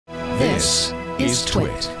This is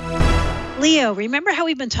TWiT. Leo, remember how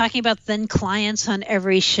we've been talking about thin clients on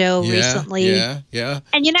every show recently? Yeah.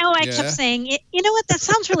 And I kept saying, you know what, that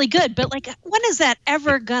sounds really good, but like, when is that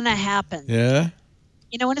ever going to happen? Yeah.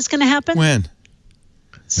 You know when it's going to happen? When?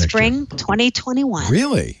 Spring 2021.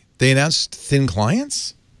 Really? They announced thin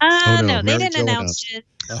clients? No, they didn't announce it.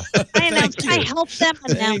 I helped them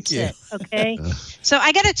announce it. Okay. So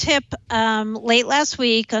I got a tip late last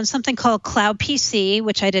week on something called Cloud PC,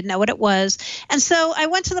 which I didn't know what it was. And so I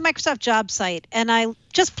went to the Microsoft job site and I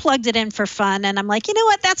just plugged it in for fun. And I'm like, you know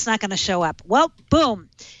what? That's not going to show up. Well, boom.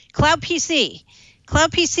 Cloud PC.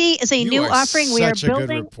 Cloud PC is a new offering we are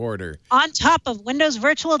building on top of Windows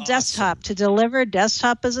Virtual Desktop to deliver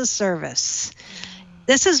desktop as a service.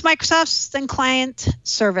 This is Microsoft's thin client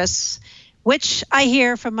service, which I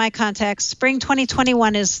hear from my contacts, spring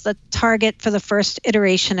 2021 is the target for the first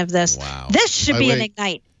iteration of this. Wow. This should be an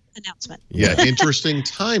Ignite announcement. Yeah, interesting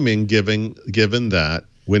timing given that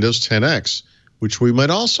Windows 10X, which we might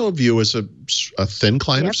also view as a thin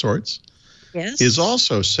client of sorts, is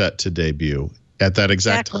also set to debut at that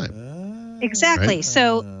exact time. Exactly.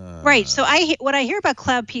 Right? So what I hear about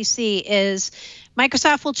Cloud PC is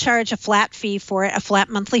Microsoft will charge a flat fee for it, a flat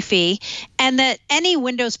monthly fee, and that any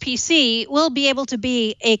Windows PC will be able to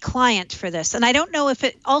be a client for this. And I don't know if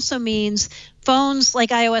it also means phones like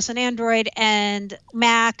iOS and Android and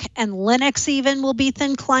Mac and Linux even will be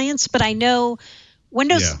thin clients, but I know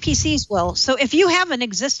Windows PCs will. So if you have an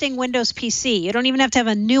existing Windows PC, you don't even have to have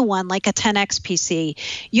a new one like a 10X PC.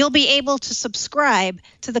 You'll be able to subscribe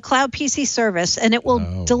to the Cloud PC service, and it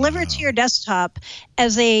will deliver to your desktop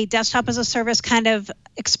as a desktop as a service kind of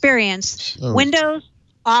experience. Windows,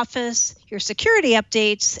 Office, your security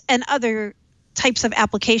updates, and other types of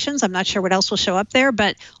applications. I'm not sure what else will show up there,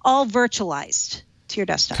 but all virtualized to your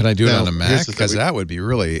desktop. Can I do it on a Mac? Because that would be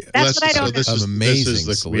really that's what I don't know.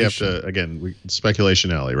 Amazing solution. We have to, again,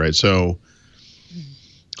 speculation alley, right? So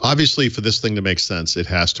obviously for this thing to make sense, it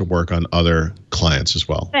has to work on other clients as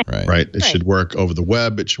well, right? It should work over the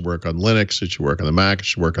web. It should work on Linux. It should work on the Mac. It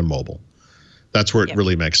should work on mobile. That's where it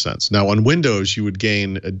really makes sense. Now on Windows, you would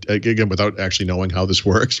gain, again, without actually knowing how this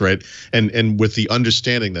works, right? And with the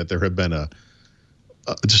understanding that there have been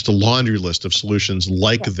just a laundry list of solutions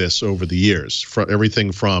like this over the years, from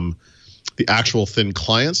everything from the actual thin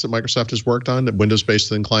clients that Microsoft has worked on, Windows-based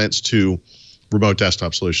thin clients, to remote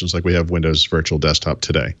desktop solutions like we have Windows Virtual Desktop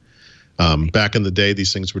today. Back in the day,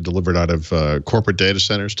 these things were delivered out of corporate data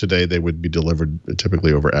centers. Today, they would be delivered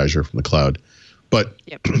typically over Azure from the cloud. But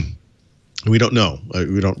we don't know.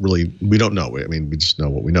 We don't know. I mean, we just know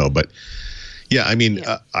what we know. But yeah, I mean,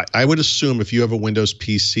 I would assume if you have a Windows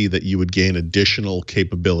PC that you would gain additional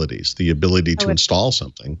capabilities, the ability to install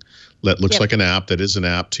something that looks like an app, that is an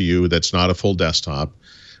app to you, that's not a full desktop.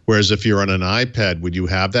 Whereas if you're on an iPad, would you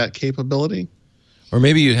have that capability? Or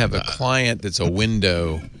maybe you'd have a client that's a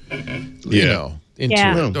window, you know, into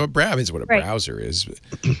it. Or is what a browser is.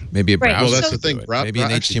 Maybe a browser. Well, that's the thing. Maybe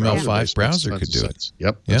an HTML5 browser could do it.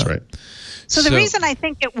 Yep, that's right. So the reason I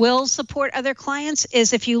think it will support other clients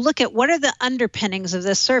is if you look at what are the underpinnings of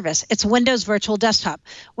this service, it's Windows Virtual Desktop.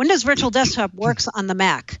 Windows Virtual Desktop works on the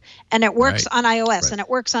Mac, and it works on iOS, and it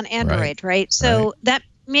works on Android, right? So that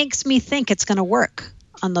makes me think it's going to work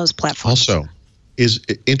on those platforms. Also,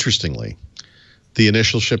 interestingly, the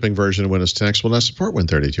initial shipping version of Windows 10X will not support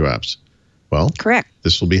Win32 apps. Well, correct.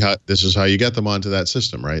 This is how you get them onto that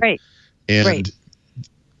system, right? Right. And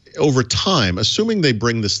over time, assuming they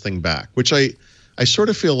bring this thing back, which I sort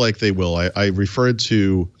of feel like they will. I referred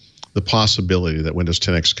to the possibility that Windows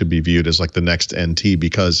 10X could be viewed as like the next NT,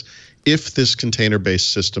 because if this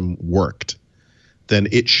container-based system worked, then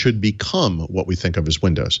it should become what we think of as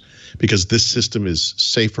Windows, because this system is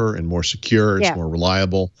safer and more secure, it's more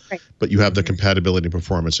reliable, but you have the compatibility and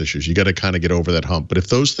performance issues. You got to kind of get over that hump. But if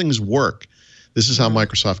those things work, this is how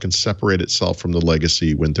Microsoft can separate itself from the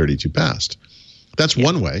legacy Win32 past. That's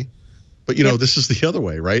one way, but you know, this is the other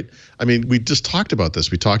way, right? I mean, we just talked about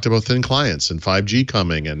this. We talked about thin clients and 5G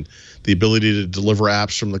coming and the ability to deliver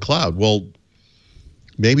apps from the cloud. Well,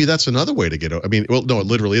 maybe that's another way to get. I mean, well, no, it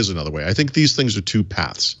literally is another way. I think these things are two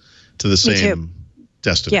paths to the same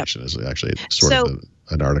destination. Is actually sort of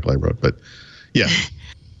an article I wrote, but yeah.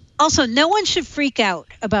 Also, no one should freak out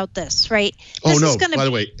about this, right? Oh no! By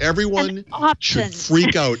the way, everyone should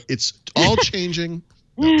freak out. It's all changing.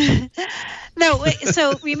 No,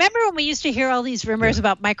 so remember when we used to hear all these rumors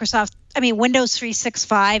about Microsoft, Windows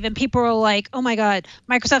 365, and people were like, oh my God,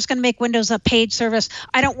 Microsoft's going to make Windows a paid service.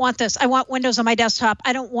 I don't want this. I want Windows on my desktop.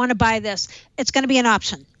 I don't want to buy this. It's going to be an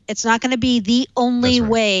option. It's not going to be the only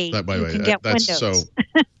way you can get Windows. So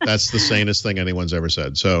that's the sanest thing anyone's ever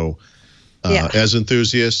said. So As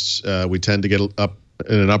enthusiasts, we tend to get up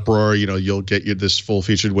in an uproar. You'll get this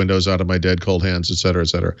full-featured Windows out of my dead cold hands, et cetera, et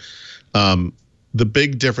cetera. The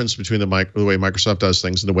big difference between the way Microsoft does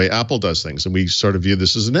things and the way Apple does things, and we sort of view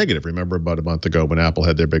this as a negative. Remember about a month ago when Apple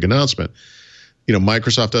had their big announcement.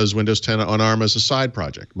 Microsoft does Windows 10 on ARM as a side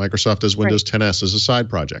project. Microsoft does Windows 10S as a side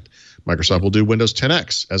project. Microsoft will do Windows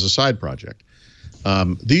 10X as a side project.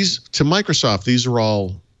 To Microsoft, these are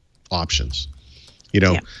all options.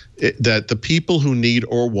 That the people who need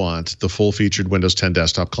or want the full-featured Windows 10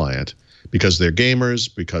 desktop client, because they're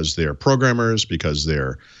gamers, because they're programmers, because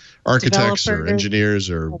they're architects or engineers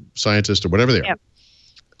or scientists or whatever they are,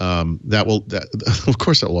 of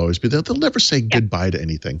course that will always be there. They'll never say goodbye to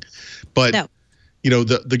anything. But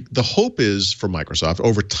the hope is for Microsoft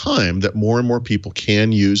over time that more and more people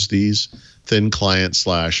can use these thin clients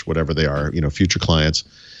 / whatever they are, future clients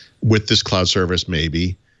with this cloud service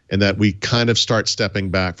maybe, and that we kind of start stepping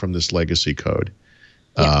back from this legacy code,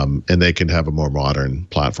 and they can have a more modern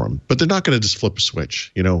platform. But they're not going to just flip a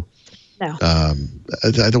switch, No.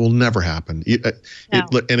 That will never happen.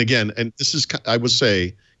 And again, and this is, I would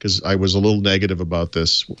say, because I was a little negative about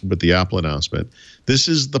this with the Apple announcement, this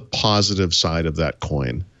is the positive side of that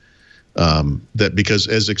coin. That because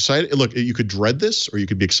as excited, look, you could dread this or you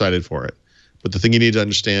could be excited for it. But the thing you need to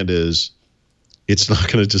understand is it's not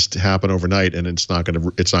going to just happen overnight, and it's not going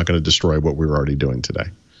to destroy what we're already doing today.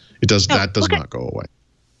 That does not go away.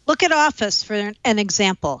 Look at Office for an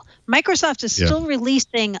example. Microsoft is still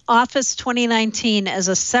releasing Office 2019 as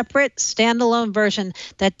a separate standalone version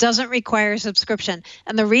that doesn't require a subscription.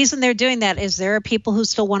 And the reason they're doing that is there are people who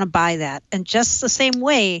still want to buy that. And just the same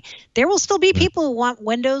way, there will still be people who want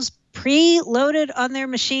Windows preloaded on their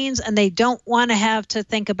machines, and they don't want to have to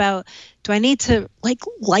think about, do I need to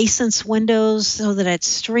license Windows so that it's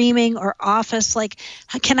streaming, or Office?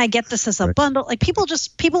 How can I get this as a bundle? People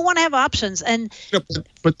want to have options. And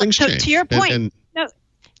but things change. To your point,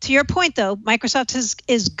 to your point though, Microsoft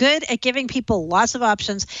is good at giving people lots of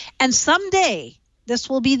options, and someday this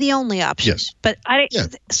will be the only option. Yes. But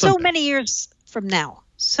many years from now.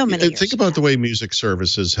 So many years. Think about the way music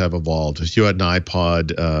services have evolved. If you had an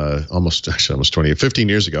iPod almost 15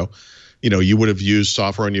 years ago, you would have used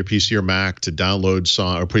software on your PC or Mac to download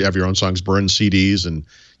or have your own songs, burn CDs, and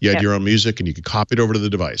you had your own music, and you could copy it over to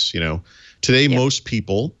the device. Today, most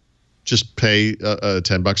people just pay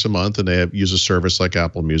 $10 a month, and they use a service like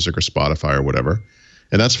Apple Music or Spotify or whatever,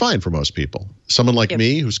 and that's fine for most people. Someone like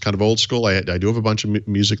me, who's kind of old school, I do have a bunch of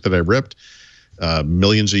music that I ripped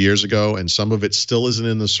millions of years ago, and some of it still isn't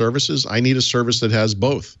in the services. I need a service that has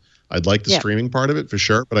both. I'd like the streaming part of it for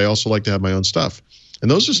sure, but I also like to have my own stuff. And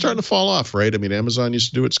those are starting to fall off, right? I mean, Amazon used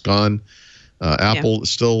to do it. It's gone. Apple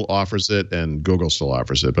still offers it, and Google still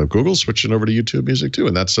offers it. But Google's switching over to YouTube Music too,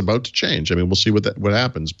 and that's about to change. I mean, we'll see what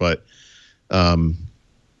happens, but there'll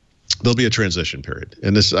be a transition period.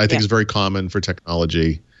 And this, I think, is very common for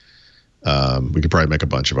technology. We could probably make a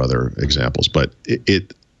bunch of other examples, but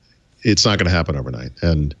it's not going to happen overnight.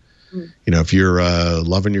 And if you're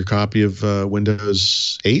loving your copy of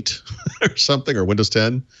Windows 8 or something, or Windows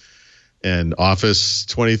 10, and Office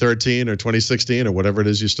 2013 or 2016 or whatever it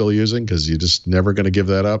is you're still using, because you're just never going to give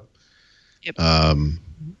that up.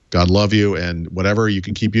 God love you, and whatever, you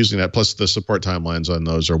can keep using that. Plus the support timelines on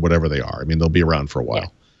those, or whatever they are. I mean, they'll be around for a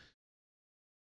while.